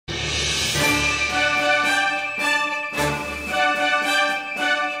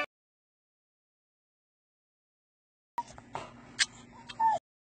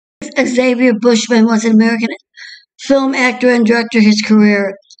Xavier Bushman was an American film actor and director. His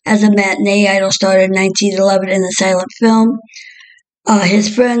career as a matinee idol started in 1911 in the silent film. His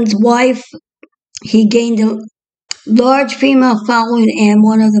friend's wife, he gained a large female following and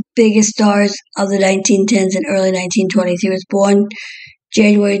one of the biggest stars of the 1910s and early 1920s. He was born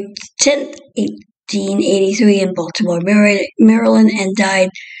January 10th, 1883 in Baltimore, Maryland, and died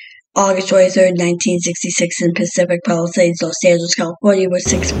August 23rd, 1966 in Pacific Palisades, Los Angeles, California. He was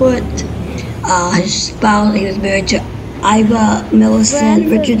 6 foot. His spouse, he was married to Iva Millicent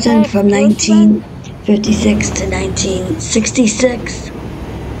Richardson from 1956 to 1966.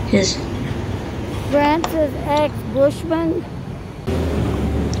 His Francis X. Bushman.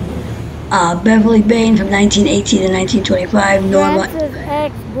 Beverly Bain from 1918 to 1925. Norma Francis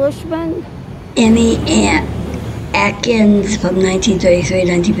X. Bushman. Emmy Atkins from 1933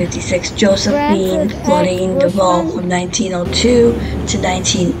 to 1956. Josephine Claudine Duvall from 1902 to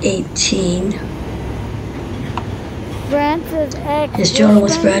 1918. Francis X. His children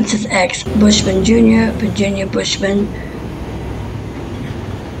was Francis X. Bushman Jr., Virginia Bushman,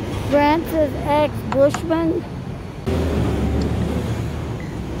 Francis X. Bushman.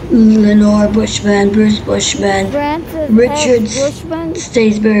 Lenore Bushman, Bruce Bushman, Francis Richard X. Bushman.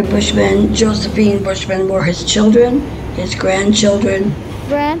 Staysbury Bushman, Josephine Bushman were his children. His grandchildren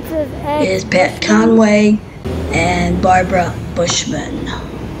Francis X. is Pat Conway and Barbara Bushman.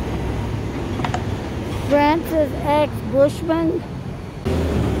 Francis X. Bushman.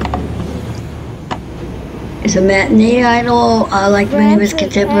 Is a matinee idol. Like many of his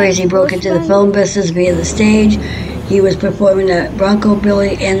contemporaries, he broke into the film business via the stage. He was performing at Bronco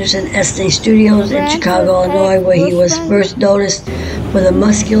Billy Anderson Estee Studios in Chicago, Illinois, where he was first noticed with a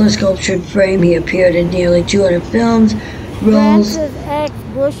muscular sculptured frame. He appeared in nearly 200 films, roles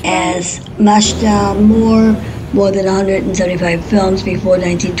as Mashta Moore, more than 175 films before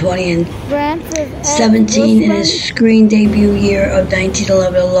 1920, and 17 in his screen debut year of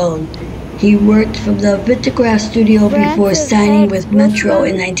 1911 alone. He worked from the Vitagraph studio before signing with Metro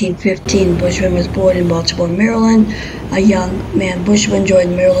in 1915. Bushman was born in Baltimore, Maryland. A young man, Bushman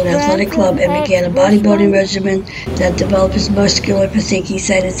joined Maryland Athletic Club and began a bodybuilding regimen that developed his muscular physique. He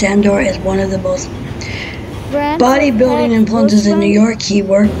cited Sandor as one of the most bodybuilding influences in New York. He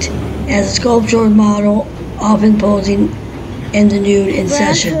worked as a sculptural model, often posing in the nude in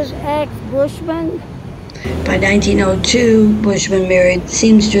sessions. By 1902, Bushman married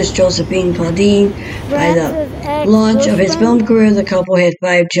seamstress Josephine Claudine. By the launch of his film career, the couple had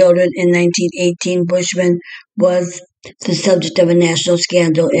 5 children. In 1918, Bushman was the subject of a national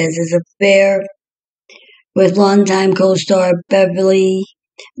scandal as his affair with longtime co-star Beverly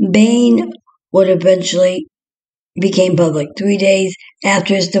Bain would eventually became public. 3 days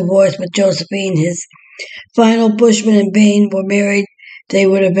after his divorce with Josephine, his final Bushman and Bain were married. They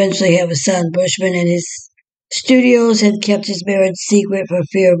would eventually have a son. Bushman and his studios had kept his marriage secret for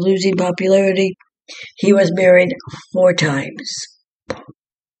fear of losing popularity. He was married 4 times.